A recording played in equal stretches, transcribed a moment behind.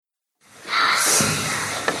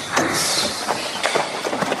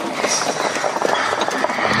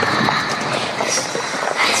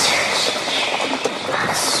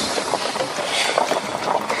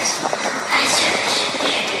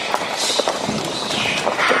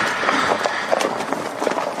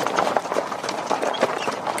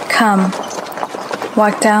Come,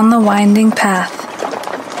 walk down the winding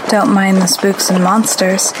path. Don't mind the spooks and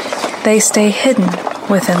monsters. They stay hidden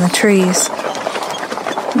within the trees.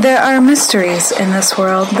 There are mysteries in this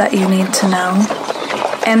world that you need to know,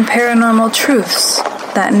 and paranormal truths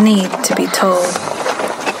that need to be told.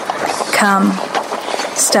 Come,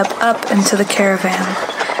 step up into the caravan,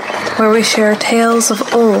 where we share tales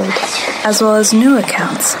of old as well as new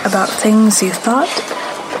accounts about things you thought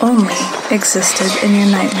only existed in your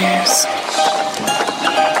nightmares.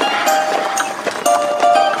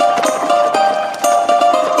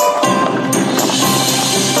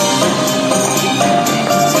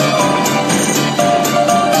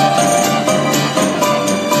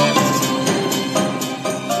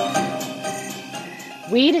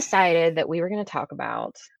 We decided that we were going to talk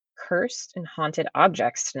about cursed and haunted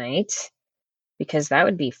objects tonight because that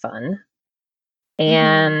would be fun.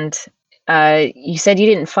 And you said you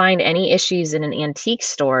didn't find any issues in an antique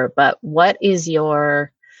store, but what is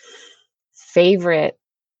your favorite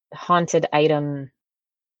haunted item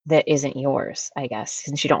that isn't yours, I guess,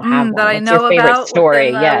 since you don't have one? That I What's know your favorite about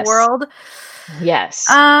story? within the world? Yes.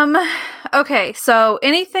 Okay, so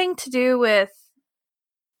anything to do with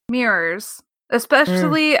mirrors,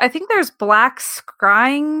 especially, I think there's black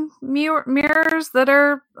scrying mirrors that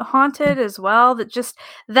are haunted as well.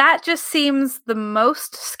 That just seems the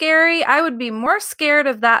most scary. I would be more scared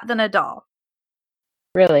of that than a doll.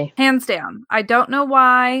 Really? Hands down. I don't know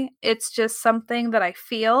why. It's just something that I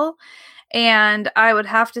feel. And I would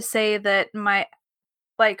have to say that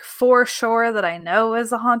for sure that I know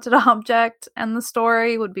is a haunted object and the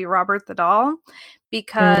story would be Robert the Doll,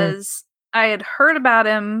 because I had heard about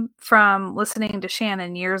him from listening to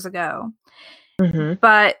Shannon years ago,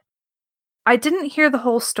 but I didn't hear the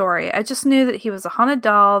whole story. I just knew that he was a haunted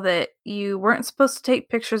doll that you weren't supposed to take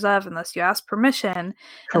pictures of unless you asked permission.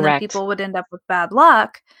 Correct. And then people would end up with bad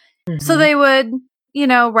luck. So they would,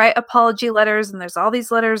 write apology letters, and there's all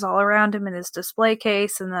these letters all around him in his display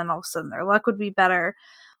case, and then all of a sudden their luck would be better.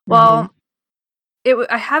 Well,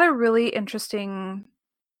 I had a really interesting,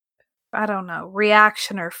 I don't know,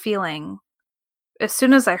 reaction or feeling as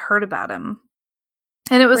soon as I heard about him.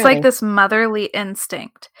 And it was like this motherly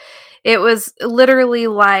instinct. It was literally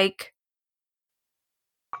like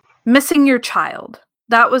missing your child.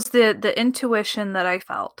 That was the intuition that I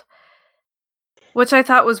felt, which I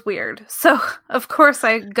thought was weird. So, of course,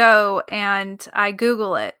 I go and I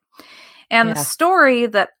Google it. And the story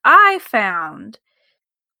that I found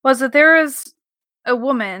was that there is a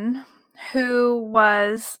woman who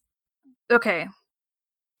was... Okay.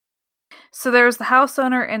 So there was the house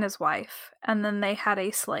owner and his wife, and then they had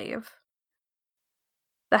a slave.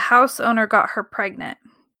 The house owner got her pregnant.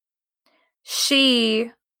 She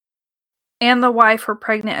and the wife were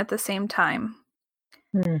pregnant at the same time.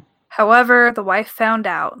 However, the wife found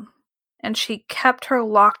out, and she kept her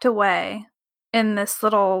locked away in this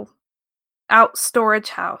little out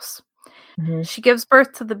storage house. She gives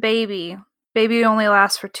birth to the baby. Baby only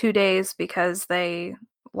lasts for 2 days because they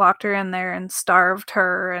locked her in there and starved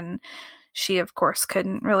her, and she, of course,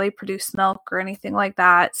 couldn't really produce milk or anything like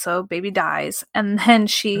that, so baby dies. And then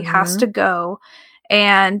she has to go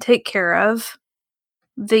and take care of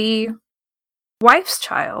the wife's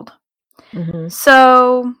child.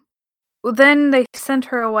 So then they sent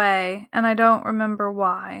her away, and I don't remember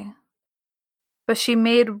why. But she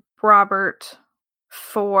made Robert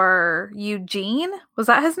for Eugene? Was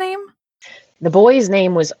that his name? The boy's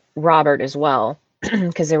name was Robert as well,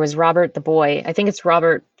 because there was Robert the boy. I think it's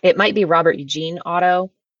Robert. It might be Robert Eugene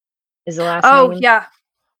Otto is the last name. Oh, yeah.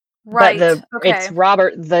 Right. But it's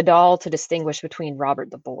Robert the doll to distinguish between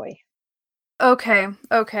Robert the boy. Okay.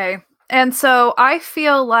 And so I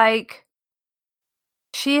feel like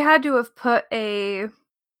she had to have put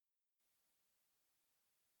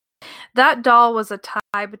that doll was a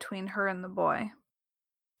tie between her and the boy.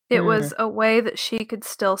 It was a way that she could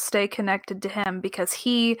still stay connected to him, because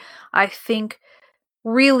he, I think,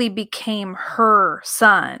 really became her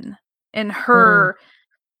son in her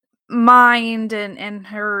mind and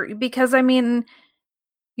her, because I mean,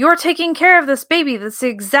 you're taking care of this baby that's the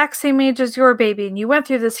exact same age as your baby, and you went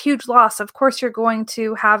through this huge loss. Of course you're going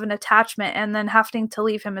to have an attachment, and then having to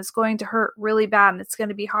leave him is going to hurt really bad, and it's going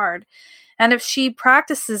to be hard. And if she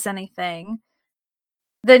practices anything,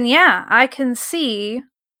 then yeah, I can see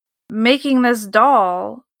making this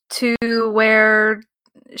doll to where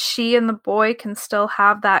she and the boy can still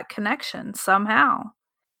have that connection somehow.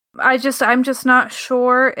 I'm just not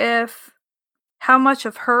sure if how much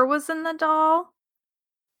of her was in the doll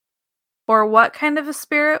or what kind of a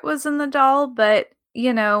spirit was in the doll, but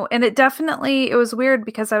and it was weird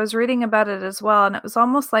because I was reading about it as well, and it was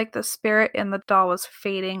almost like the spirit in the doll was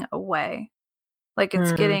fading away. Like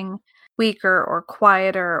it's Hmm. getting weaker or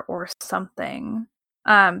quieter or something.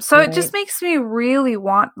 So it just Right. makes me really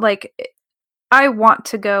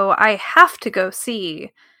I have to go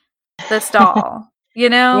see this doll.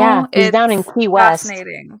 Yeah, he's down in It's Key West.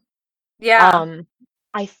 fascinating. Yeah. Um,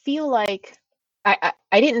 I feel like I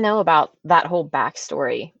didn't know about that whole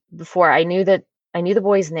backstory before. I knew the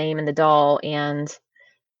boy's name and the doll, and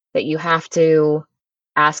that you have to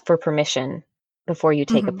ask for permission before you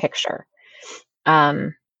take a Mhm. picture.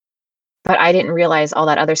 Um, but I didn't realize all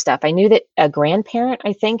that other stuff. I knew that a grandparent,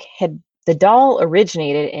 I think, had the doll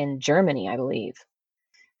originated in Germany, I believe,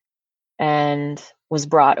 and was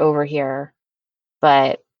brought over here.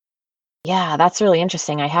 But yeah, that's really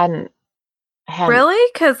interesting. I hadn't, Really?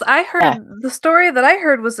 Because yeah. the story that I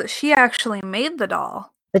heard was that she actually made the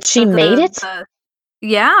doll. But she That made it?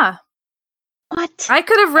 yeah. What? I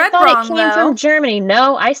could have I read thought it wrong came from though. Germany.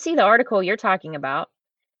 No, I see the article you're talking about.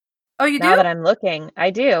 Oh, you Now do? that I'm looking, I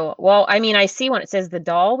do. Well, I mean, I see when it says the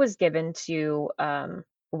doll was given to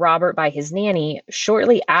Robert by his nanny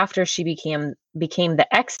shortly after she became the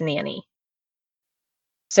ex-nanny.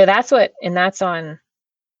 So that's on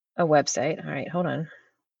a website. All right, hold on.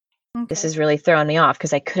 This Okay. is really throwing me off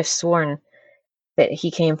because I could have sworn that he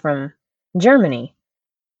came from Germany.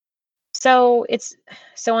 So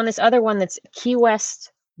on this other one that's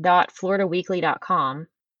keywest.floridaweekly.com,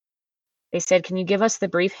 they said, "Can you give us the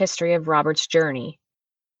brief history of Robert's journey?"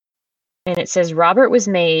 And it says Robert was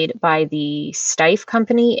made by the Steiff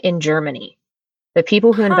Company in Germany, the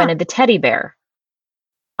people who Huh. invented the teddy bear.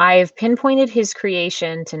 I've pinpointed his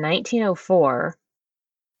creation to 1904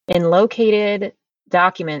 in located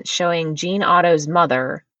documents showing Jean Otto's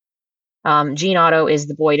mother. Jean Otto is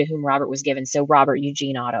the boy to whom Robert was given, so Robert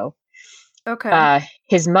Eugene Otto. Okay. Uh,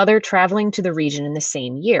 his mother traveling to the region in the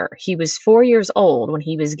same year. He was 4 years old when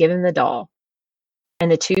he was given the doll,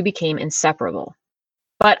 and the two became inseparable.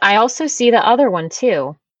 But I also see the other one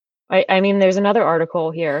too. I mean, there's another article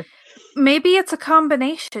here. Maybe it's a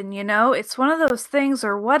combination. It's one of those things,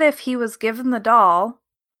 or what if he was given the doll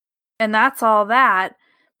and that's all that,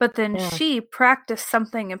 but then Yeah. she practiced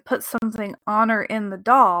something and put something on her in the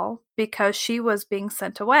doll because she was being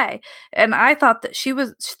sent away. And I thought that she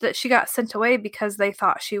got sent away because they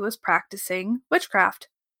thought she was practicing witchcraft.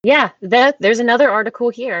 Yeah, there's another article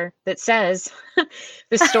here that says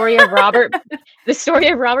the story of Robert the story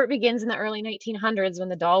of Robert begins in the early 1900s when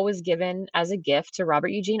the doll was given as a gift to Robert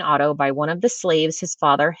Eugene Otto by one of the slaves his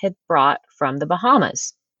father had brought from the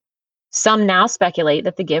Bahamas. Some now speculate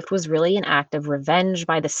that the gift was really an act of revenge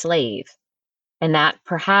by the slave, and that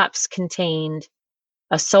perhaps contained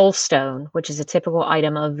a soul stone, which is a typical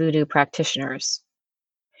item of voodoo practitioners.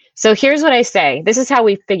 So here's what I say. This is how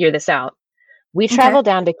we figure this out. We Okay. travel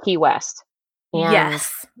down to Key West and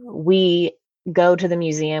Yes. we go to the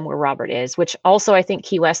museum where Robert is, which also I think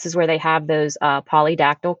Key West is where they have those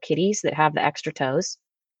polydactyl kitties that have the extra toes.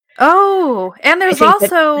 Oh, and I there's think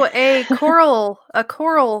that, also a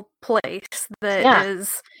coral place that yeah.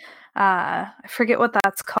 is I forget what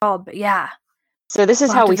that's called, but yeah, So this is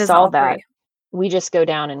we'll have how to we visit solve all that. three. We just go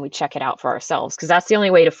down and we check it out for ourselves because that's the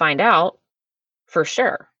only way to find out for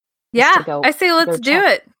sure is to Yeah, I say go let's do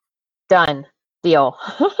check. it. Done. Deal.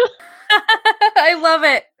 I love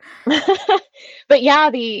it. But yeah,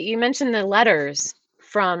 the you mentioned the letters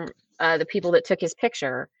from the people that took his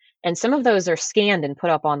picture, and some of those are scanned and put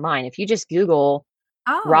up online. If you just Google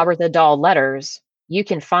Oh. Robert the Doll letters, you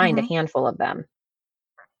can find a Mhm. handful of them.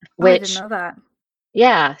 Oh, I didn't Which, know that.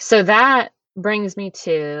 yeah, so that brings me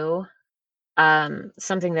to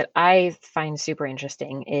something that I find super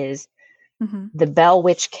interesting is Mhm. the Bell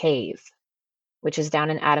Witch Cave, which is down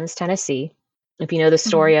in Adams, Tennessee. If you know the Mhm.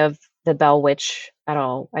 story of the Bell Witch at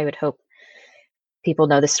all, I would hope people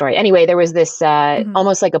know the story. Anyway, there was this Mhm.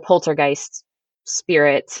 almost like a poltergeist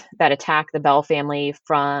spirit that attacked the Bell family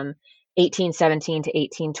from 1817 to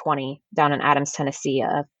 1820 down in Adams, Tennessee,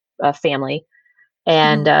 a family.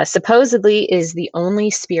 And Mhm. supposedly is the only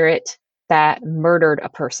spirit that murdered a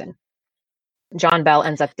person. John Bell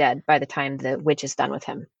ends up dead by the time the witch is done with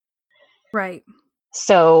him. Right.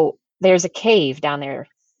 So there's a cave down there,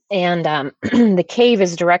 and the cave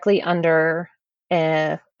is directly under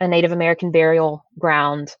a Native American burial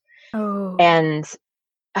ground. Oh. And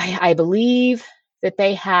I believe that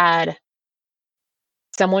they had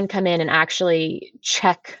someone come in and actually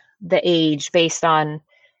check the age based on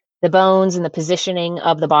the bones and the positioning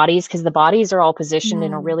of the bodies because the bodies are all positioned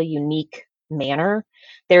in a Mm. really unique manner.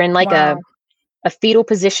 They're in like Wow. a fetal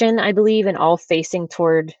position, I believe, and all facing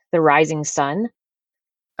toward the rising sun.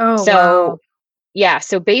 Oh, So wow. yeah,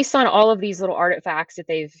 so based on all of these little artifacts that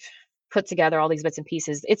they've put together, all these bits and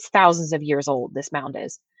pieces, it's thousands of years old, this mound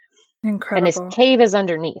is. And this Incredible. cave is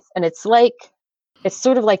underneath, and it's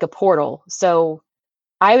sort of like a portal. So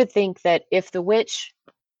I would think that if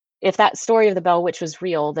that story of the Bell Witch was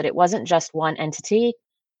real, that it wasn't just one entity,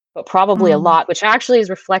 but probably a Mm. lot, which actually is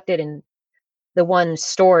reflected in the one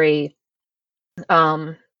story.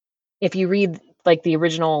 Um, if you read like the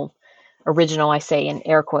original, I say in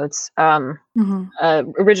air quotes, Mhm.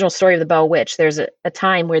 original story of the Bell Witch, there's a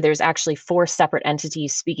time where there's actually four separate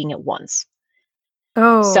entities speaking at once.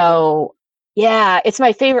 Oh. So, yeah, it's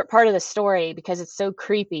my favorite part of the story because it's so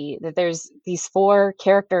creepy that there's these four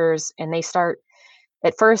characters and they start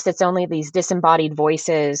at first it's only these disembodied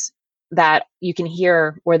voices that you can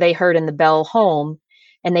hear where they heard in the Bell home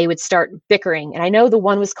and they would start bickering. And I know the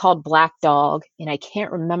one was called Black Dog and I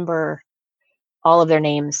can't remember all of their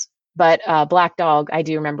names, but Black Dog I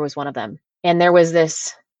do remember was one of them. And there was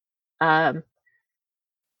this um,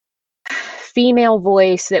 female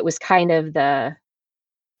voice that was kind of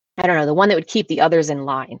I don't know, the one that would keep the others in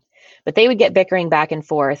line. But they would get bickering back and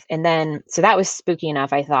forth. And then, so that was spooky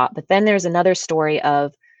enough, I thought. But then there's another story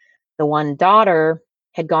of the one daughter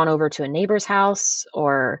had gone over to a neighbor's house,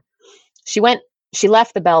 or she went, she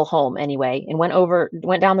left the Bell home anyway and went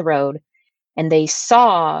down the road, and they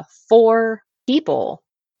saw four people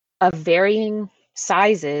of varying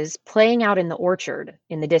sizes playing out in the orchard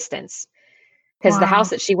in the distance. Because the house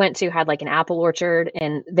Wow. that she went to had like an apple orchard,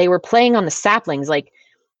 and they were playing on the saplings, like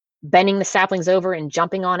bending the saplings over and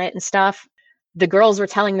jumping on it and stuff. The girls were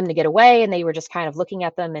telling them to get away, and they were just kind of looking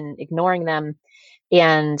at them and ignoring them.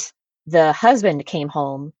 And the husband came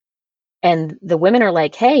home, and the women are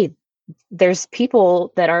like, "Hey, there's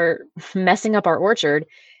people that are messing up our orchard,"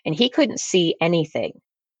 and he couldn't see anything.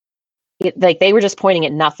 Like they were just pointing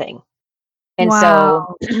at nothing. And so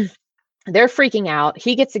Wow. they're freaking out.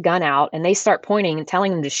 He gets a gun out, and they start pointing and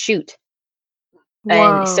telling him to shoot.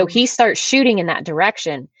 And so Whoa. he starts shooting in that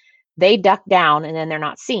direction. They duck down and then they're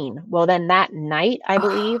not seen. Well, then that night, I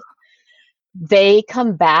believe, they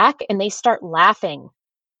come back and they start laughing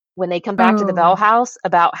when they come back to the Bell Oh. house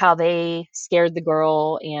about how they scared the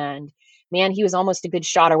girl and man, he was almost a good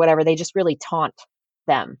shot or whatever. They just really taunt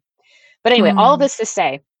them. But anyway, all Mm. this to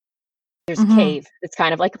say, there's a Mhm. cave that's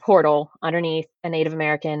kind of like a portal underneath a Native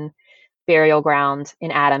American burial ground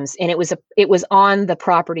in Adams, and it was on the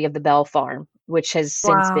property of the Bell farm, which has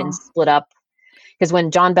since been Wow. split up because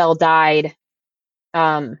when John Bell died,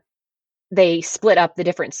 um, they split up the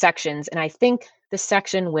different sections, and I think the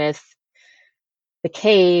section with the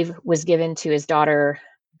cave was given to his daughter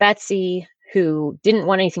Betsy, who didn't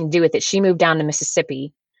want anything to do with it. She moved down to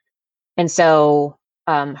Mississippi, and so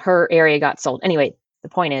her area got sold. Anyway, the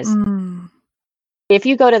point is, Mm. if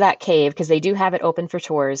you go to that cave, because they do have it open for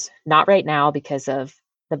tours, not right now because of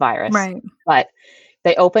the virus, Right. but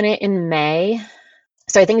they open it in May.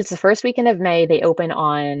 So I think it's the first weekend of May. They open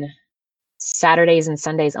on Saturdays and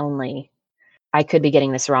Sundays only. I could be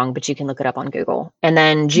getting this wrong, but you can look it up on Google. And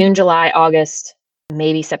then June, Mhm. July, August,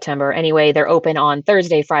 maybe September. Anyway, they're open on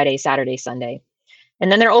Thursday, Friday, Saturday, Sunday.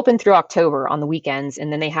 And then they're open through October on the weekends.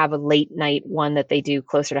 And then they have a late night one that they do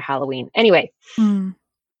closer to Halloween. Anyway, Mm.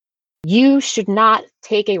 you should not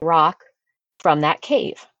take a rock from that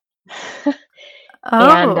cave.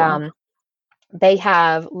 And Oh. they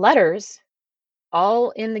have letters all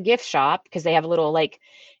in the gift shop because they have a little like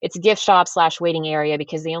it's a gift shop slash waiting area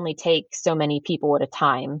because they only take so many people at a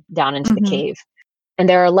time down into the Mhm. cave. And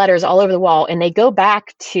there are letters all over the wall, and they go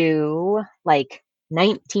back to like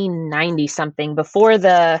 1990 something before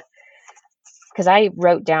because I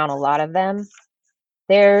wrote down a lot of them.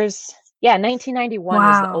 There's, yeah, 1991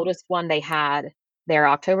 was the Wow. oldest one they had there,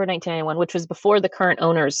 October 1991, which was before the current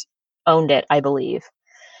owners owned it, I believe.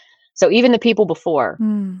 So even the people before,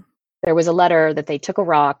 Mm. there was a letter that they took a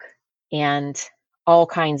rock and all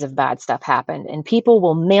kinds of bad stuff happened. And people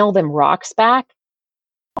will mail them rocks back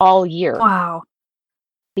all year Wow.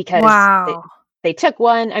 because Wow. they took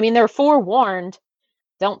one. I mean, they're forewarned,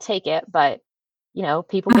 don't take it, but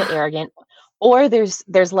people get arrogant. Or there's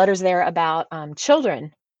letters there about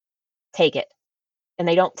children take it and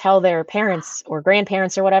they don't tell their parents or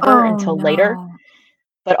grandparents or whatever Oh, until later. no.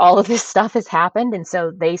 But all of this stuff has happened, and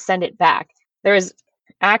so they send it back. There is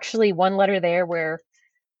actually one letter there where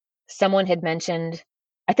someone had mentioned,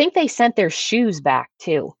 I think they sent their shoes back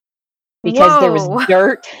too because there was Whoa.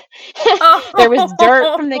 dirt. There was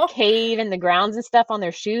dirt from the Oh. cave and the grounds and stuff on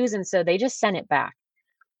their shoes, and so they just sent it back.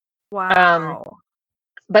 Um, Wow.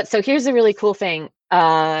 but so here's the really cool thing.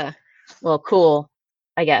 Well, cool,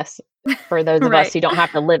 I guess, for those of us Right. who don't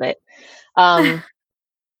have to live it. Um,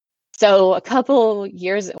 So a couple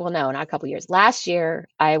years, well, no, not a couple years. Last year,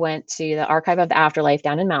 I went to the Archive of the Afterlife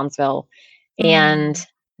down in Moundsville, and Mm.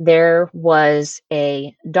 there was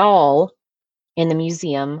a doll in the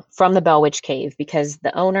museum from the Bell Witch Cave because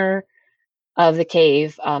the owner of the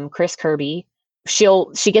cave, Chris Kirby,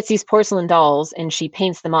 she gets these porcelain dolls and she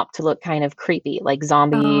paints them up to look kind of creepy, like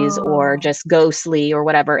zombies or Oh, just ghostly or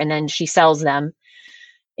whatever, and then she sells them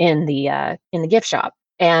in the gift shop.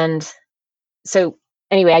 And so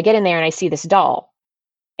anyway, I get in there and I see this doll.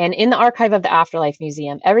 And in the Archive of the Afterlife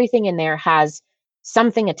Museum, everything in there has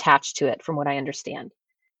something attached to it, from what I understand,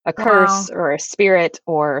 a wow. curse or a spirit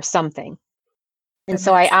or something. And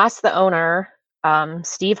so I Goodness. asked the owner,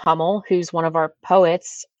 Steve Hummel, who's one of our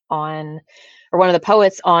poets on, or one of the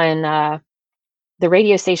poets on the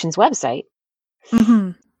radio station's website.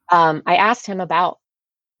 Mhm. I asked him about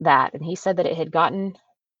that, and he said that it had gotten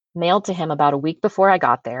mailed to him about a week before I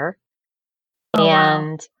got there, Oh, wow.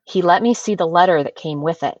 and he let me see the letter that came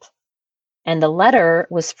with it. And the letter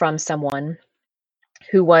was from someone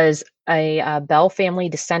who was a Bell family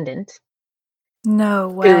descendant No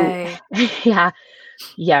who, way. yeah,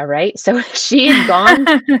 yeah, right. So she had gone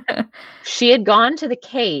to the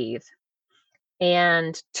cave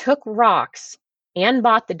and took rocks and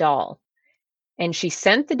bought the doll. And she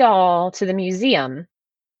sent the doll to the museum.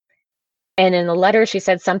 And in the letter, she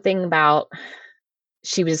said something about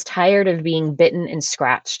she was tired of being bitten and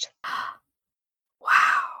scratched. Wow.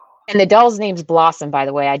 And the doll's name's Blossom, by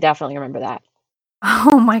the way. I definitely remember that.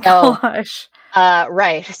 Oh my So, gosh.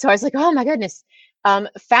 right. So I was like, oh my goodness.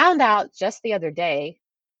 Found out just the other day,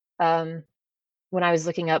 um, when I was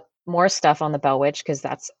looking up more stuff on the Bell Witch, because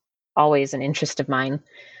that's always an interest of mine.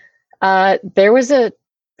 There was a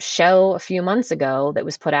show a few months ago that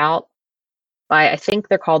was put out by, I think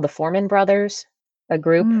they're called the Foreman Brothers, a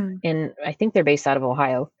group Mm. in, I think they're based out of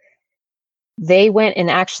Ohio. They went and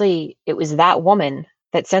actually, it was that woman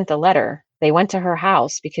that sent the letter. They went to her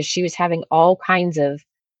house because she was having all kinds of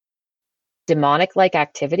demonic like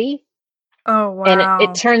activity. Oh, And it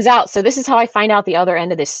wow. turns out, so this is how I find out the other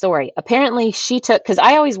end of this story. Apparently, she took, because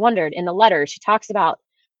I always wondered in the letter, she talks about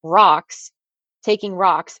rocks, taking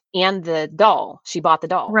rocks, and the doll. She bought the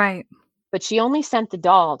doll, Right. but she only sent the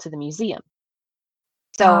doll to the museum.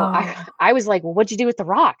 So I, Oh. I was like, well, what'd you do with the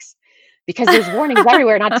rocks? Because there's warnings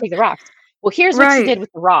everywhere not to take the rocks. Well, here's what she Right. did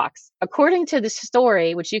with the rocks. According to the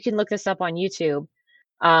story, which you can look this up on YouTube,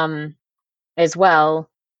 um, as well,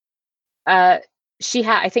 uh,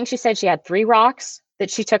 I think she said she had 3 rocks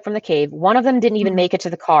that she took from the cave. One of them didn't even Mm. make it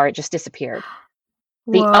to the car, it just disappeared.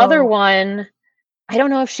 The other Whoa. one, I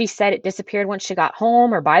don't know if she said it disappeared once she got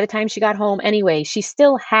home or by the time she got home. Anyway, she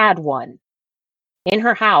still had one in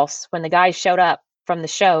her house when the guys showed up from the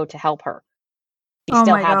show to help her. She Oh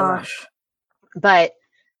still my had the one. gosh. But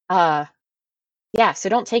uh yeah, so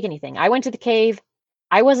don't take anything. I went to the cave.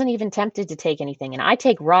 I wasn't even tempted to take anything, and I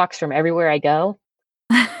take rocks from everywhere I go,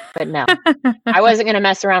 but no. I wasn't going to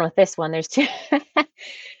mess around with this one. There's too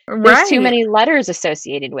there's too Right. many letters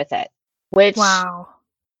associated with it, which Wow.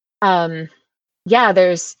 um yeah,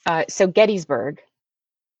 there's so Gettysburg,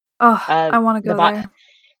 Oh, uh I wanna the go there.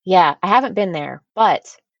 yeah, I haven't been there,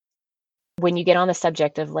 but when you get on the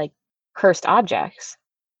subject of like cursed objects,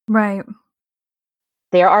 Right.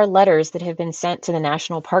 there are letters that have been sent to the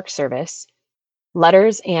National Park Service,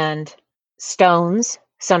 letters and stones,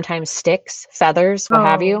 sometimes sticks, feathers, what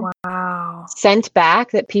have Oh, you, wow. sent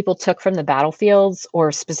back that people took from the battlefields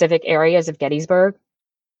or specific areas of Gettysburg.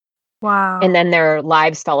 And Wow. then their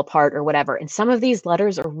lives fell apart or whatever. And some of these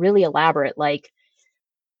letters are really elaborate. Like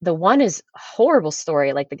the one is a horrible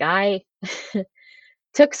story. Like the guy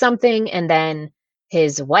took something and then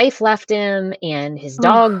his wife left him and his Oof.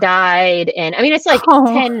 dog died. And I mean, it's like Oh,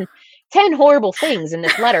 10 horrible things in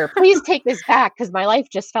this letter. Please take this back because my life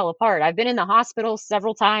just fell apart. I've been in the hospital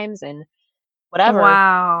several times and whatever.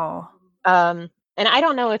 wow. And I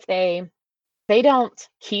don't know if they don't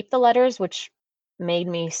keep the letters, which made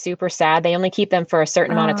me super sad. They only keep them for a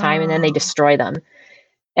certain amount of time and then they Oh. destroy them.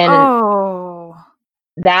 And Oh.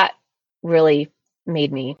 that really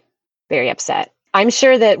made me very upset. I'm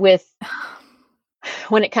sure that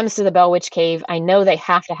when it comes to the Bell Witch Cave, I know they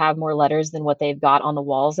have to have more letters than what they've got on the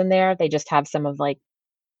walls in there. They just have some of like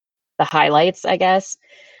the highlights, I guess.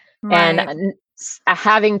 And Right.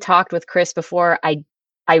 having talked with Chris before, I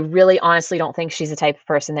really honestly don't think she's the type of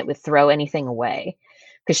person that would throw anything away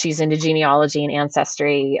because she's into genealogy and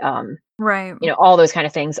ancestry, Right. all those kind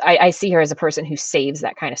of things. I see her as a person who saves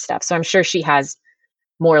that kind of stuff. So I'm sure she has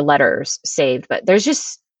more letters saved, but there's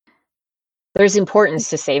importance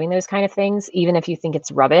to saving those kind of things, even if you think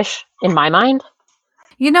it's rubbish, in my mind.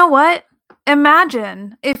 You know what?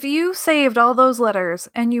 imagine if you saved all those letters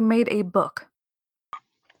and you made a book.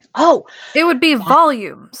 Oh, it would be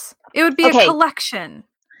volumes. It would be a okay. collection.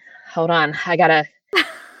 Hold on. I gotta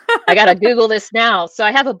Google this now. So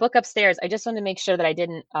I have a book upstairs. I just wanted to make sure that I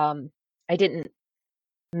didn't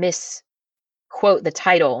misquote the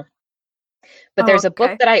title. But Oh, there's a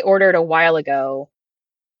book okay. that I ordered a while ago,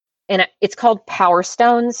 and it's called Power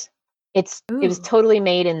Stones. It was Ooh. totally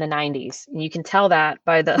made in the 90s. And you can tell that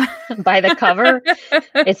by the by the cover.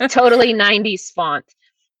 It's totally 90s font.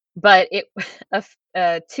 But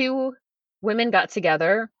two women got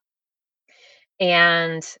together,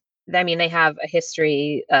 and I mean they have a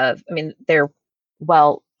history of, I mean, they're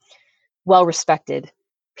well respected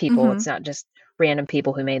people. Mm-hmm. It's not just random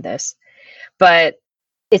people who made this. But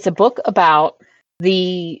it's a book about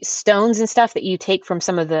the stones and stuff that you take from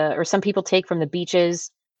some people take from the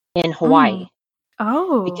beaches in Hawaii. Mm.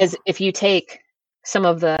 Oh. Because if you take some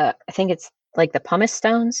of I think it's like the pumice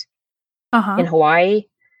stones Uh-huh. in Hawaii,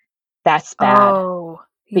 that's bad Oh,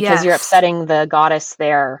 because you're yes. upsetting the goddess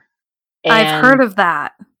there. I've heard And of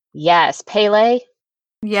that. yes, Pele, is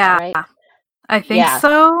that Yeah, right? I think Yeah,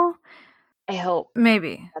 so. I hope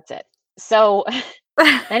Maybe. that's it. So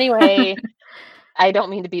anyway, I don't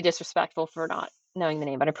mean to be disrespectful for not knowing the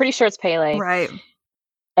name, but I'm pretty sure it's Pele. Right.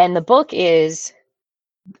 And the book is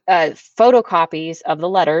photocopies of the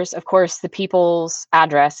letters. Of course, the people's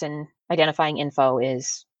address and identifying info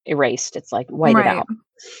is erased. It's like whited Right. out.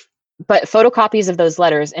 But photocopies of those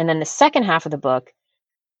letters. And then the second half of the book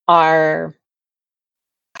are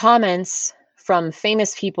comments from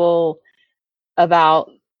famous people about,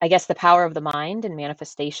 I guess, the power of the mind and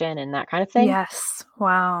manifestation and that kind of thing. Yes.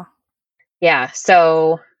 Wow. Yeah.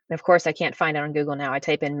 So, of course, I can't find it on Google now. I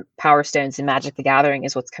type in Power Stones and Magic the Gathering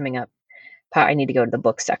is what's coming up. I need to go to the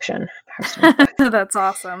book section. Power Stones book. That's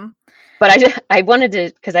awesome. But I wanted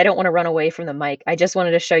to, because I don't want to run away from the mic. I just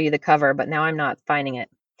wanted to show you the cover, but now I'm not finding it.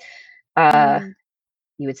 Mm.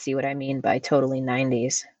 You would see what I mean by totally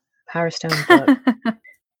 90s. Power Stones book.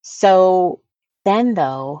 So then,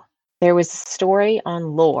 though, there was a story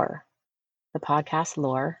on Lore, the podcast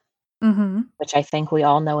Lore, Mm-hmm. which I think we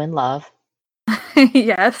all know and love,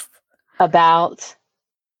 Yes. about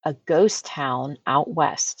a ghost town out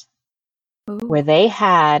west Ooh. where they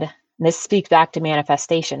had, and this speaks back to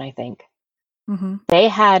manifestation, I think, Mm-hmm. they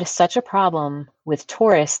had such a problem with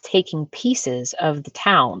tourists taking pieces of the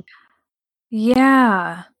town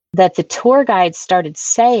Yeah. that the tour guide started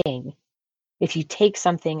saying, if you take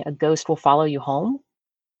something, a ghost will follow you home.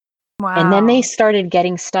 And then they Wow. started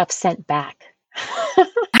getting stuff sent back.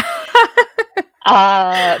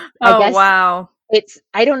 I Oh, guess wow.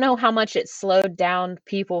 I don't know how much it slowed down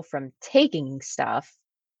people from taking stuff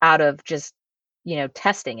out of just,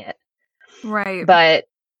 testing it. Right. But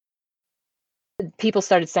people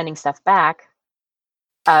started sending stuff back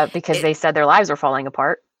because It, they said their lives were falling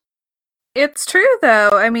apart. it's true,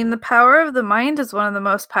 though. I mean, the power of the mind is one of the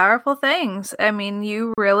most powerful things. I mean,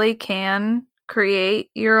 you really can create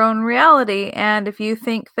your own reality. And if you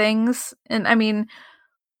think things, and I mean,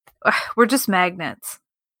 we're just magnets.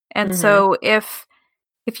 And Mm-hmm. so if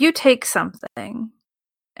you take something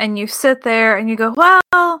and you sit there and you go,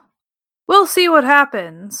 well, we'll see what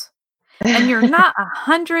happens, and you're not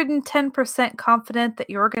 110% confident that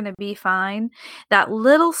you're going to be fine, that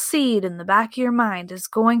little seed in the back of your mind is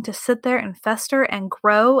going to sit there and fester and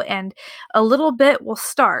grow, and a little bit will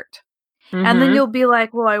start. And then Mm-hmm. you'll be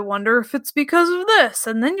like, well, I wonder if it's because of this.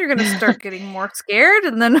 And then you're going to start getting more scared,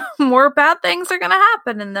 and then more bad things are going to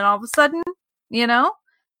happen. And then all of a sudden,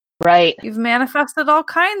 Right. you've manifested all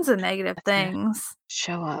kinds of negative That's gonna things.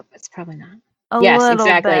 show up. It's probably not. A Yes, little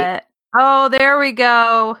exactly. bit. Oh, there we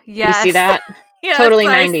go. You see Yes. that? Yes, Totally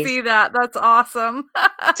I 90s. see that. That's awesome.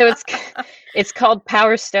 So it's called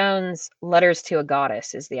Power Stones Letters to a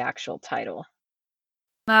Goddess is the actual title,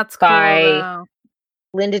 That's cool, by though.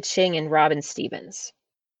 Linda Ching and Robin Stevens.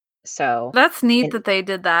 So, That's neat and that they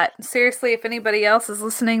did that. Seriously, if anybody else is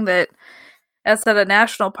listening that is at a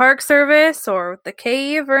national park service or the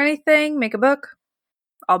cave or anything, make a book.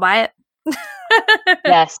 I'll buy it.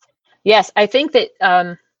 yes. Yes, I think that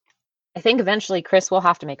I think eventually Chris will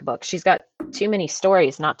have to make a book. She's got too many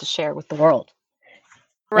stories not to share with the world.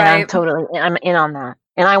 And Right. I'm in on that.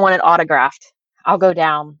 And I want it autographed. I'll go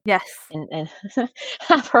down Yes. and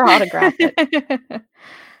have her autograph it.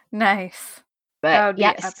 Nice. But That would be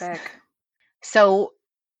yes. epic. So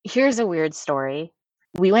here's a weird story.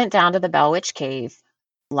 We went down to the Bell Witch Cave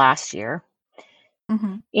last year,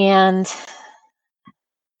 Mm-hmm. and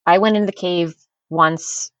I went in the cave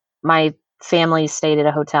once. My family stayed at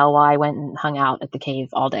a hotel while I went and hung out at the cave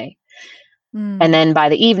all day. And Mm. then by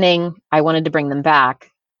the evening, I wanted to bring them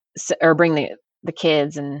back. or bring the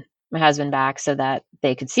kids and my husband back so that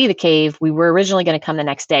they could see the cave. We were originally going to come the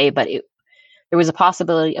next day, but there was a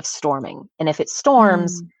possibility of storming. And if it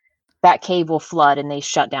storms, Mm. that cave will flood and they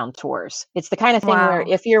shut down tours. It's the kind of thing where Wow.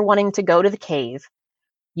 if you're wanting to go to the cave,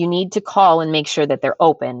 you need to call and make sure that they're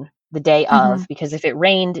open the day Mhm. of, because if it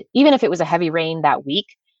rained, even if it was a heavy rain that week,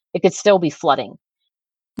 it could still be flooding.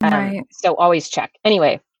 Right. So always check.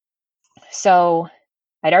 Anyway, so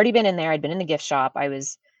I'd already been in there. I'd been in the gift shop. I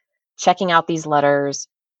was checking out these letters,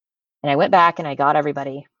 and I went back and I got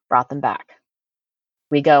everybody, brought them back.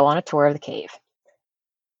 We go on a tour of the cave.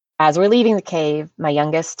 As we're leaving the cave, my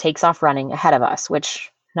youngest takes off running ahead of us,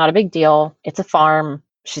 which not a big deal. It's a farm.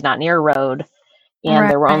 She's not near a road, and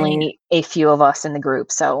there were Right. only a few of us in the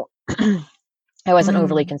group, so I wasn't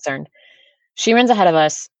overly Mm. concerned. She runs ahead of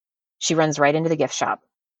us. She runs right into the gift shop.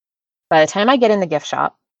 By the time I get in the gift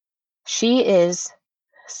shop, she is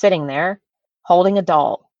sitting there holding a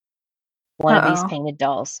doll, one of these Uh-oh. painted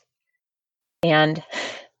dolls. And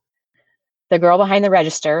the girl behind the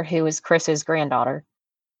register, who was Chris's granddaughter,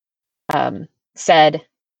 said,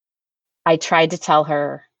 I tried to tell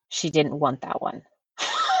her she didn't want that one.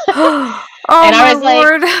 Oh And I my was like,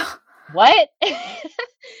 lord. what?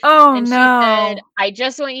 Oh And she said, no. I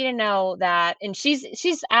just want you to know that, and she's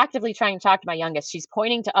actively trying to talk to my youngest. She's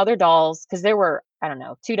pointing to other dolls because there were, I don't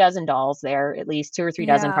know, 2 dozen dolls there, at least 2 or 3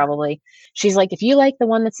 dozen Yeah. probably. She's like, if you like the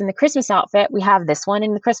one that's in the Christmas outfit, we have this one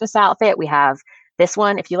in the Christmas outfit. We have this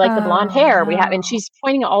one. If you like the blonde Oh hair, we have, and no. she's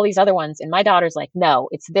pointing at all these other ones. And my daughter's like, no,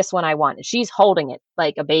 it's this one I want. And she's holding it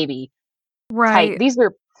like a baby tight. Right. These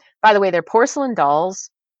were, by the way, they're porcelain dolls.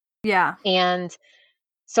 Yeah. And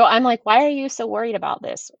so I'm like, why are you so worried about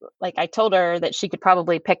this? Like, I told her that she could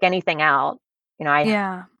probably pick anything out. I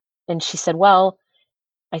Yeah. and she said, well,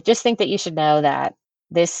 I just think that you should know that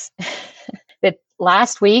this that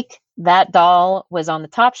last week that doll was on the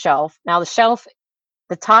top shelf. Now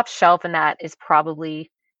the top shelf in that is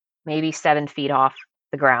probably maybe 7 feet off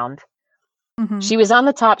the ground. Mhm. She was on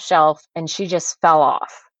the top shelf and she just fell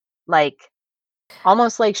off, like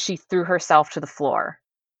almost like she threw herself to the floor.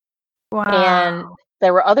 And Wow.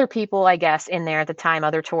 there were other people, I guess, in there at the time,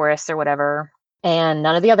 other tourists or whatever, and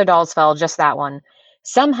none of the other dolls fell, just that one.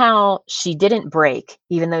 Somehow she didn't break,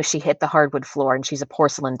 even though she hit the hardwood floor, and she's a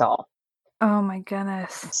porcelain doll. Oh my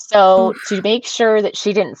goodness. So, Oof. to make sure that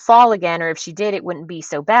she didn't fall again, or if she did, it wouldn't be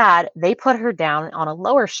so bad, they put her down on a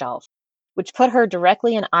lower shelf, which put her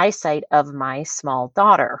directly in eyesight of my small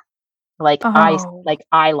daughter, Oh. like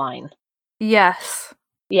eye line. Yes.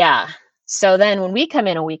 Yeah. So then when we come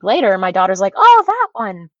in a week later, my daughter's like, "Oh, that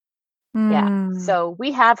one." Yeah. Mm. So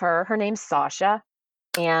we have her. Her name's Sasha,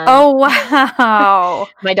 and Oh wow.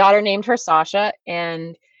 my daughter named her Sasha.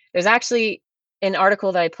 And there's actually an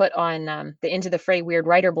article that I put on the Into the Fray Weird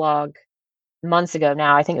Writer blog months ago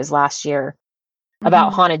now. I think it was last year,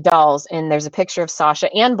 about Mhm. haunted dolls. And there's a picture of Sasha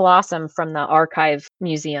and Blossom from the Archive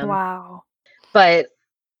Museum. Wow. But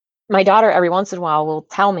my daughter, every once in a while, will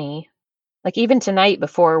tell me, like even tonight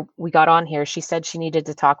before we got on here, she said she needed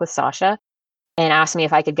to talk with Sasha and asked me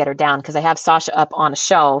if I could get her down because I have Sasha up on a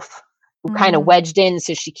shelf, kind of Mm. wedged in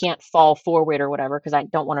so she can't fall forward or whatever because I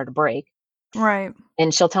don't want her to break. Right.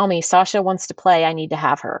 And she'll tell me, Sasha wants to play. I need to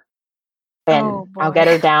have her. And Oh I'll boy. get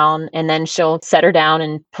her down, and then she'll set her down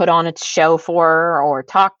and put on a show for her or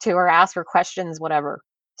talk to her, ask her questions, whatever.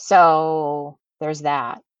 So there's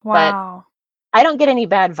that. But Wow. I don't get any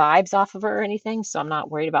bad vibes off of her or anything, so I'm not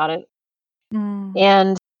worried about it. Mm.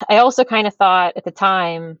 And I also kind of thought at the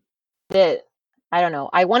time that, I don't know,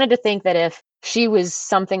 I wanted to think that if she was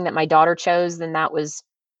something that my daughter chose, then that was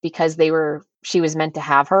because she was meant to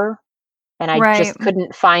have her. And I Right. just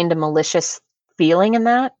couldn't find a malicious feeling in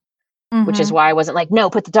that, which is Mhm. why I wasn't like, no,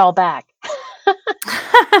 put the doll back.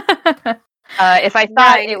 If I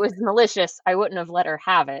thought it Right. was malicious, I wouldn't have let her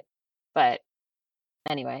have it. But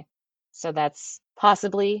anyway, so that's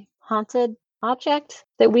possibly haunted object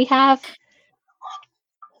that we have.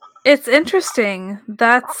 It's interesting.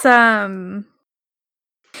 That's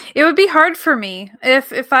it would be hard for me.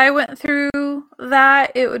 If I went through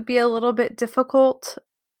that, it would be a little bit difficult.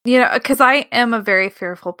 Cuz I am a very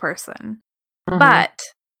fearful person. Hmm. But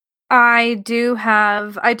I do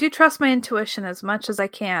trust my intuition as much as I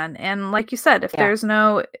can. And like you said, if Yeah. there's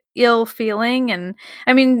no ill feeling, and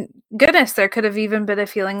I mean, goodness, there could have even been a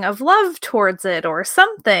feeling of love towards it or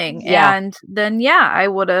something. Yeah. And then, yeah, I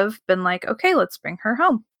would have been like, okay, let's bring her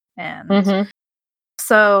home. And Hmm.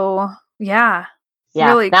 so, yeah, Yeah.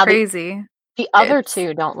 really Now the crazy. the other It's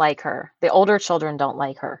two don't like her. The older children don't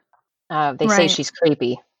like her. They say right. she's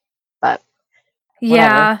creepy, but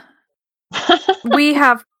whatever. Yeah, we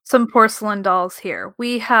have some porcelain dolls here.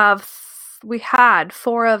 We have we had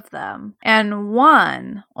 4 of them. And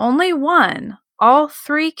only one, all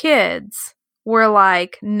 3 kids were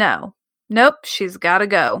like, no, nope, she's got to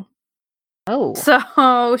go. Oh.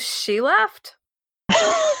 So she left.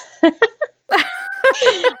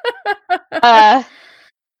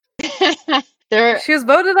 She was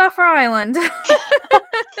voted off our island.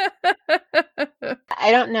 I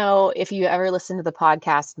don't know if you ever listened to the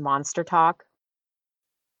podcast Monster Talk.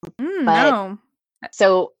 No.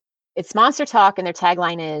 So it's Monster Talk, and their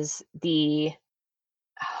tagline is now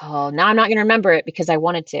I'm not going to remember it because I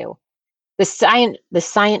wanted to. The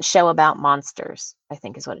science show about monsters, I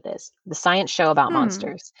think is what it is. The science show about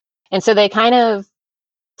monsters. And so they kind of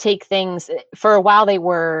take things, for a while they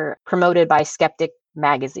were promoted by Skeptic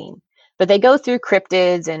magazine, but they go through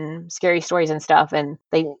cryptids and scary stories and stuff, and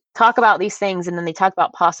they talk about these things, and then they talk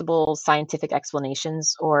about possible scientific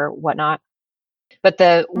explanations or whatnot. But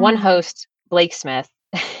the one host, Blake Smith,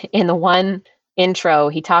 in the one intro,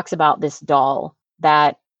 he talks about this doll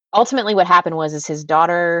that ultimately what happened is his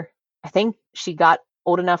daughter, I think she got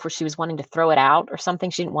old enough where she was wanting to throw it out or something.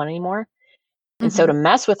 She didn't want it anymore. And so to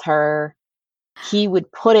mess with her, he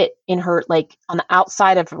would put it in her, like on the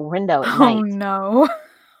outside of her window at night. Oh no.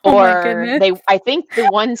 Oh my goodness. I think the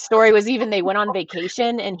one story was even they went on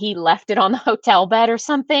vacation and he left it on the hotel bed or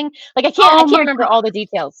something. Like I can't remember all the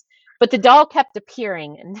details. But the doll kept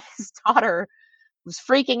appearing, and his daughter was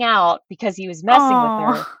freaking out because he was messing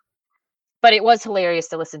with her. But it was hilarious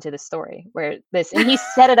to listen to the story and he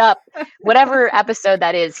set it up, whatever episode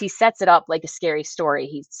that is, he sets it up like a scary story.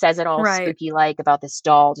 He says it all spooky like about this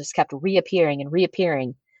doll just kept reappearing and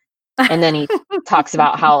reappearing. And then he talks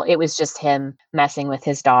about how it was just him messing with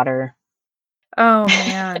his daughter. Oh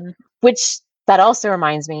man. Which that also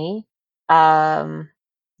reminds me,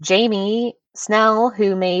 Jamie Snell,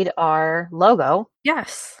 who made our logo,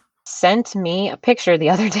 sent me a picture the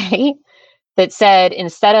other day that said,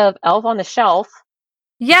 instead of Elf on the Shelf,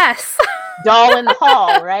 doll in the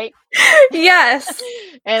hall, right? Yes.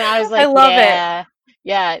 And I was like, I love it.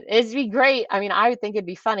 Yeah, it'd be great. I mean, I would think it'd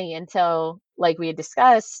be funny until, like we had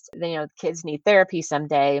discussed, kids need therapy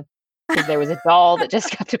someday because there was a doll that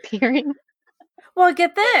just kept appearing. Well,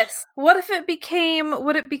 get this. What if it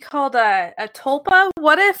would it be called a tulpa?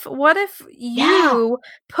 What if you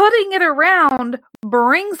putting it around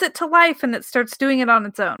brings it to life and it starts doing it on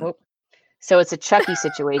its own? So it's a Chucky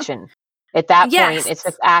situation. At that point, it's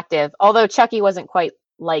just active. Although Chucky wasn't quite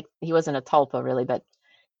like, he wasn't a tulpa really, but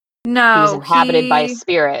he was inhabited by a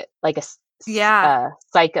spirit, like a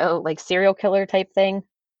psycho, like serial killer type thing.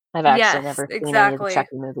 I've actually never seen any of the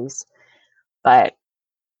Chucky movies. But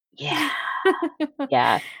yeah.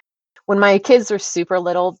 When my kids were super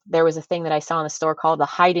little, there was a thing that I saw in the store called the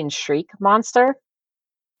hide and shriek monster.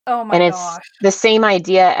 Oh my gosh. It's the same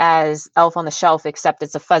idea as Elf on the Shelf, except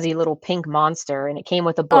it's a fuzzy little pink monster, and it came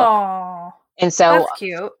with a book. Oh, and so that's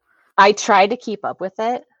cute. I tried to keep up with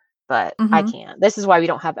it, but I can't. This is why we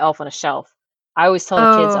don't have Elf on a Shelf. I always tell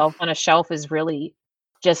the kids Elf on a Shelf is really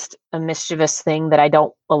just a mischievous thing that I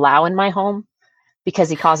don't allow in my home because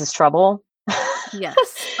he causes trouble.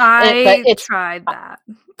 Yes, I tried that.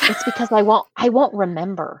 It's because I won't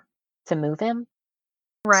remember to move him.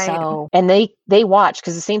 Right. So, and they watch,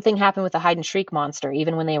 because the same thing happened with the hide and shriek monster.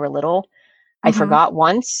 Even when they were little, I forgot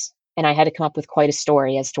once, and I had to come up with quite a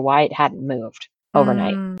story as to why it hadn't moved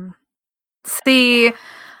overnight. See,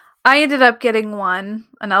 I ended up getting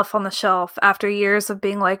an Elf on the Shelf, after years of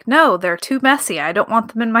being like, no, they're too messy. I don't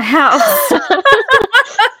want them in my house.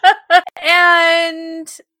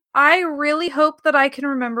 And I really hope that I can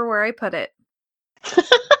remember where I put it.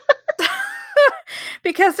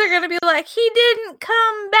 Because they're going to be like, he didn't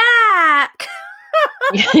come back.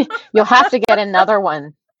 You'll have to get another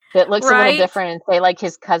one that looks a little different and say like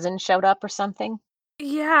his cousin showed up or something.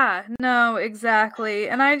 Yeah, no, exactly.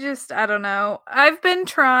 And I don't know. I've been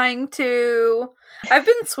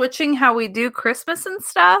switching how we do Christmas and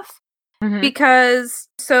stuff because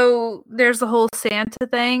so there's the whole Santa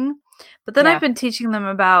thing, but then I've been teaching them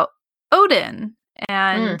about Odin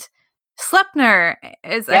and Sleipnir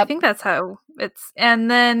I think that's how it's,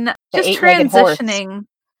 and then just transitioning.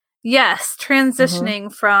 Yes,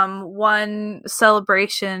 transitioning from one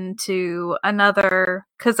celebration to another,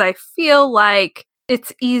 because I feel like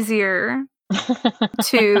it's easier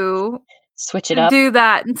to switch it up, do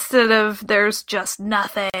that instead of there's just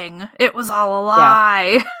nothing. It was all a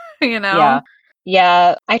lie,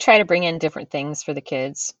 Yeah, I try to bring in different things for the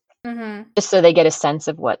kids, just so they get a sense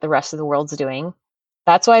of what the rest of the world's doing.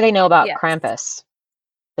 That's why they know about Krampus.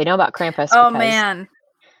 They know about Krampus because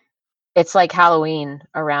it's like Halloween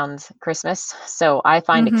around Christmas, so I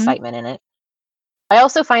find excitement in it. I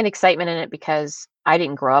also find excitement in it because I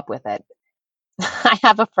didn't grow up with it. I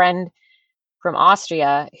have a friend from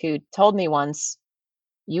Austria who told me once,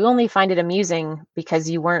 you only find it amusing because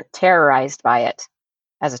you weren't terrorized by it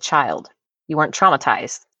as a child. You weren't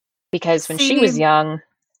traumatized. Because when she See, was young,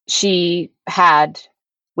 she had,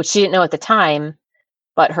 which she didn't know at the time,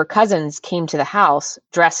 but her cousins came to the house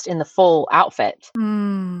dressed in the full outfit,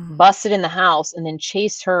 busted in the house, and then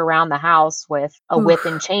chased her around the house with a whip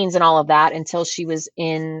and oof, chains and all of that until she was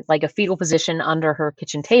in like a fetal position under her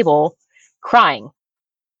kitchen table crying.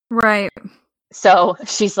 right. So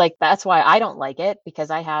she's like, that's why I don't like it, because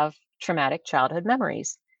I have traumatic childhood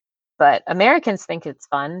memories. But Americans think it's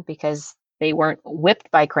fun because they weren't whipped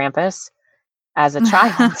by Krampus as a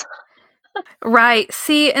child. Right.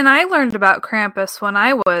 See, and I learned about Krampus when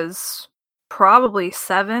I was probably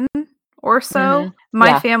 7 or so. My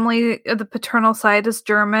Yeah, family, the paternal side is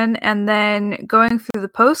German, and then going through the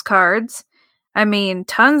postcards, I mean,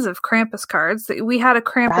 tons of Krampus cards. We had a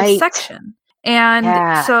Krampus right. section. And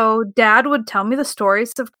Yeah, so dad would tell me the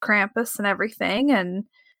stories of Krampus and everything, and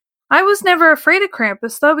I was never afraid of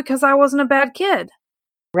Krampus though because I wasn't a bad kid.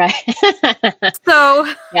 right. So,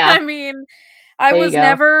 Yeah, I mean, I there you was go.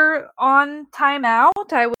 never on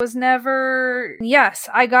timeout. I was never, yes,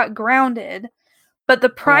 I got grounded. But the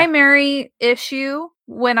Yeah. primary issue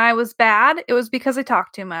when I was bad, it was because I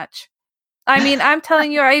talked too much. I mean, I'm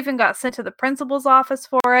telling you, I even got sent to the principal's office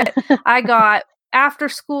for it. I got after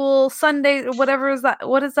school, Sunday, whatever is that?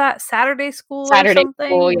 What is that? Saturday school or Saturday school,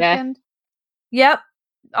 something? yeah. Weekend? Yep.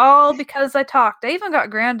 All because I talked. I even got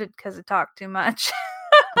grounded because I talked too much.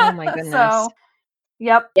 Oh my goodness. So,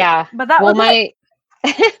 yep. Yeah. But that Well, was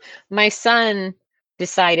it. my son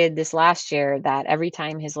decided this last year that every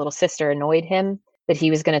time his little sister annoyed him, that he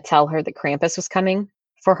was going to tell her that Krampus was coming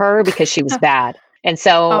for her because she was bad. And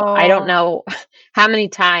so I don't Oh. know how many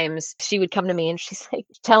times she would come to me and she's like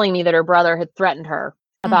telling me that her brother had threatened her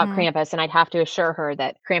about Mhm. Krampus. And I'd have to assure her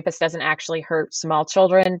that Krampus doesn't actually hurt small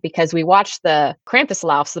children, because we watched the Krampus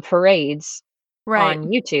laughs, the parades Right. on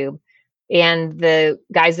YouTube. And the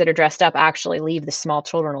guys that are dressed up actually leave the small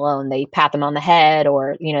children alone. They pat them on the head,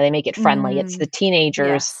 or, they make it friendly. It's the Mm. teenagers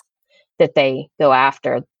Yes. that they go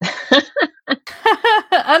after.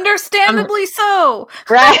 Um, Understandably so.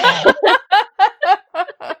 right.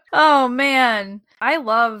 Oh man, I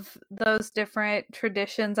love those different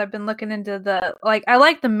traditions. I've been looking into I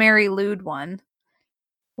like the Mary Lude one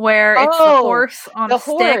where it's the Oh, horse on a the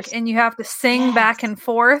stick horse. and you have to sing Yes. back and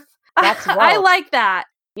forth. That's I Welsh. like that.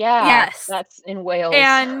 Yeah, Yes. that's in Wales.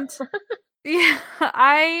 And yeah,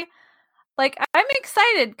 I'm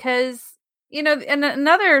excited cuz and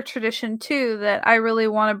another tradition too that I really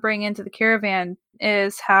want to bring into the caravan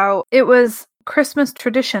is how it was Christmas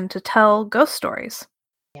tradition to tell ghost stories.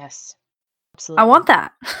 Yes, I want absolutely.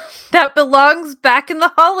 that. That belongs back in the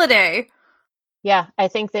holiday. Yeah, I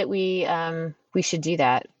think that we should do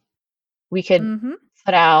that. We could Mhm.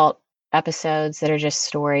 put out episodes that are just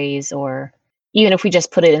stories, or even if we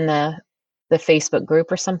just put it in the Facebook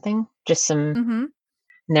group or something, just some Mhm.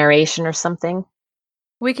 narration or something.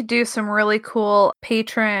 We could do some really cool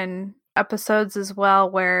patron episodes as well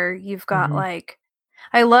where you've got Mhm.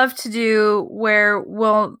 I love to do where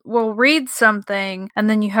we'll read something and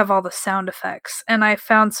then you have all the sound effects. And I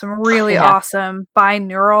found some really Yeah. awesome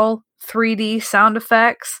binaural 3D sound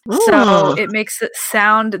effects. So Mm. it makes it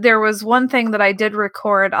sound. There was one thing that I did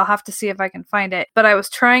record. I'll have to see if I can find it. But I was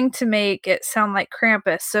trying to make it sound like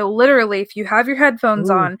Krampus. So literally, if you have your headphones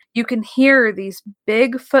Ooh. on, you can hear these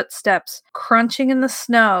big footsteps crunching in the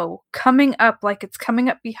snow, coming up like it's coming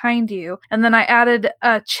up behind you. And then I added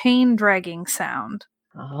a chain dragging sound.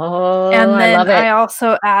 Oh, And I then love I it.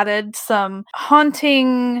 also added some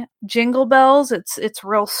haunting jingle bells. It's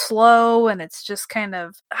real slow and it's just kind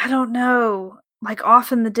of, I don't know, like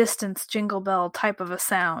off in the distance jingle bell type of a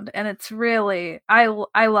sound. And it's really I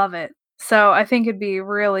love it. So I think it'd be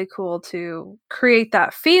really cool to create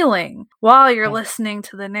that feeling while you're Yeah. listening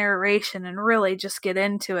to the narration and really just get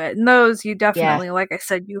into it. And those you Yeah. definitely, like I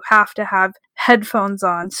said, you have to have headphones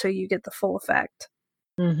on so you get the full effect.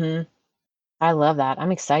 Mhm. I love that.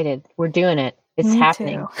 I'm excited. We're doing it. It's Me too.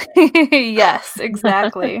 happening. Yes,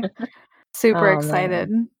 exactly. Super Oh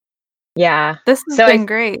excited. man. Yeah. This has So been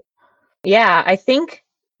great. I think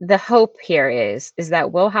the hope here is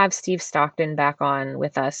that we'll have Steve Stockton back on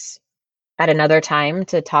with us at another time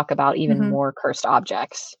to talk about even Mhm. more cursed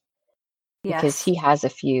objects, because Yes. he has a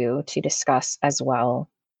few to discuss as well.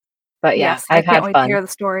 But yeah, Yes, I I've can't had wait to fun. hear the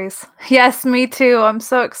stories. Yes, me too. I'm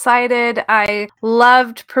so excited. I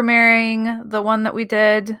loved premiering the one that we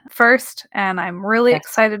did first, and I'm really Yes.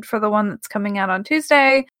 excited for the one that's coming out on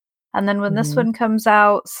Tuesday. And then when this Mhm. one comes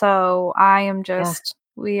out, so I am Yeah. just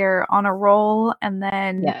We are on a roll, and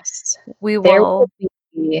then Yes. we There will.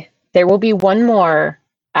 will be one more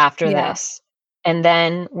after Yeah. this. And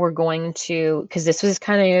then we're going to, because this was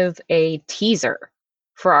kind of a teaser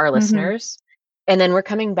for our listeners. And then we're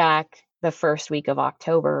coming back the first week of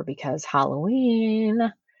October because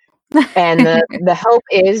Halloween. And the hope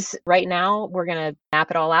is right now we're going to map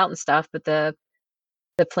it all out and stuff, but the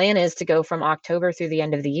plan is to go from October through the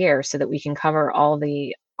end of the year so that we can cover all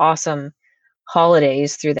the awesome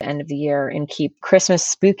holidays through the end of the year and keep Christmas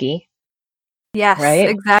spooky. Yes, right?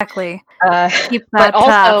 exactly. Keep But that.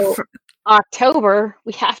 also October,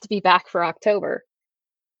 we have to be back for October.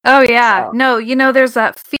 Oh, yeah. So. No, there's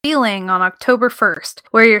that feeling on October 1st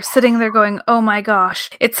where you're sitting there going, oh my gosh,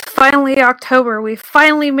 it's finally October. We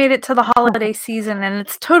finally made it to the holiday season, and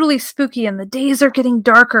it's totally spooky, and the days are getting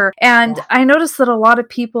darker. And Yeah. I noticed that a lot of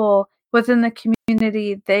people within the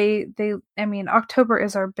community, I mean, October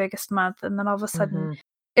is our biggest month, and then all of a sudden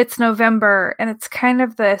it's November, and it's kind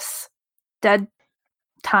of this dead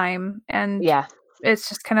time, and Yeah. it's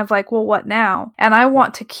just kind of like, well, what now? And I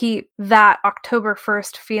want to keep that October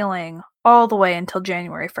 1st feeling all the way until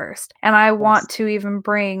January 1st. And I want to even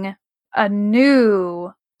bring a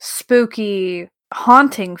new spooky,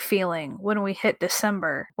 haunting feeling when we hit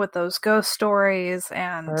December with those ghost stories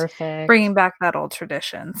and bringing back that old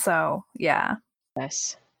tradition. So, yeah.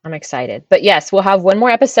 Yes, I'm excited. But yes, we'll have one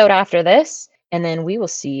more episode after this, and then we will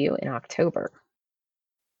see you in October.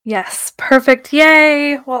 Yes, perfect.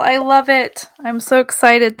 Yay. Well, I love it. I'm so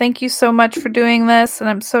excited. Thank you so much for doing this. And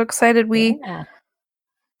I'm so excited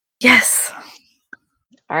Yes.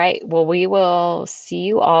 All right. Well, we will see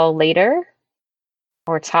you all later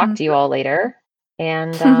or talk to you all later.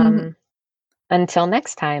 And until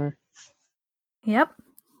next time. Yep.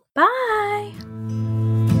 Bye.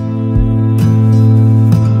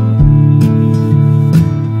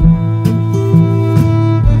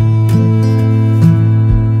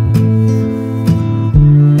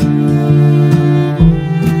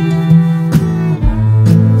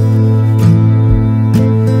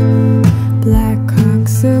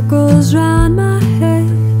 Circles round my head,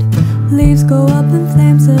 leaves go up in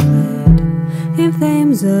flames of red, in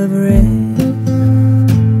flames of red.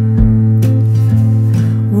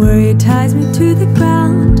 Worry ties me to the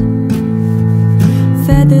ground,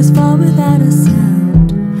 feathers fall without a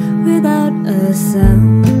sound, without a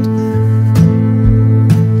sound.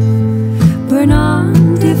 Burn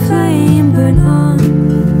on, dear flame, burn on,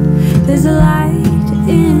 there's a light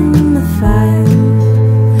in the fire.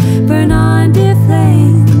 Burn on, dear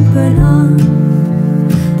flame, burn on.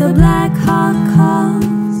 The black heart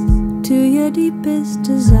calls to your deepest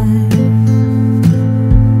desire.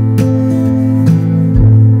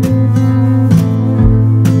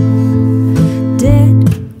 Dead,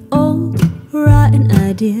 old, rotten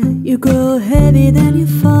idea. You grow heavy, then you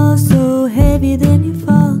fall, so heavy, then you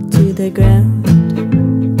fall to the ground.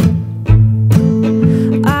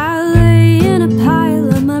 I lay in a pile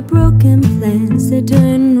of my broken plans. They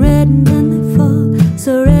turn red and then they fall,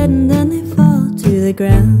 so red and then they fall to the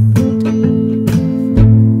ground.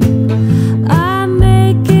 I'm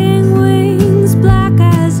making wings black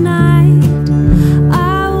as night.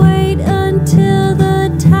 I wait until the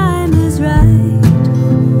time is right.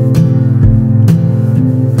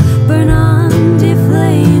 Burn on, dear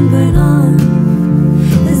flame, burn on.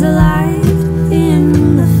 There's a light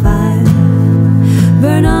in the fire.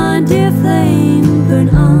 Burn on, dear flame, burn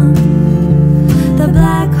on. The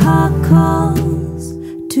black heart calls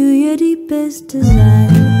to your deepest desire.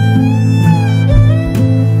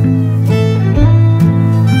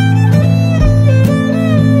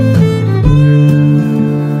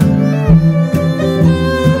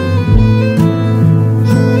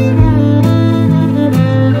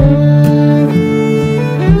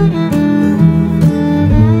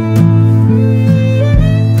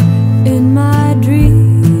 In my dreams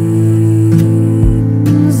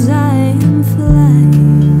I am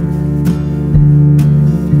flying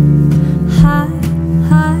high,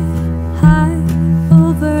 high, high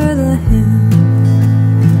over the hill,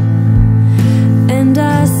 and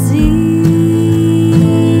I see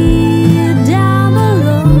down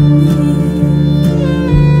below me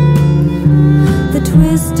the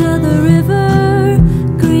twist of the river,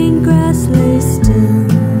 green grass lay still.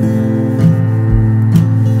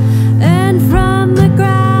 And from the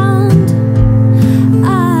ground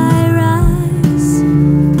I rise,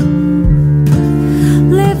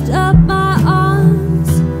 lift up my arms,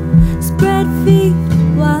 spread feet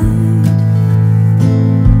wide.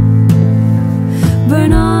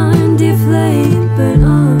 Burn on, dear flame, burn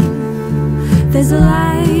on. There's a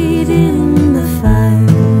light in the fire.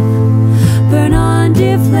 Burn on,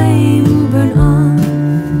 dear flame, burn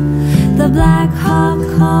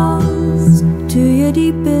my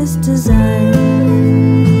deepest desire.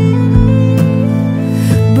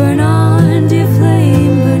 Burn on, dear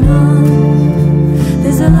flame, burn on.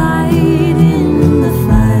 There's a light in the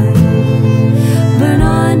fire. Burn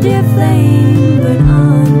on, dear flame, burn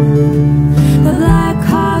on.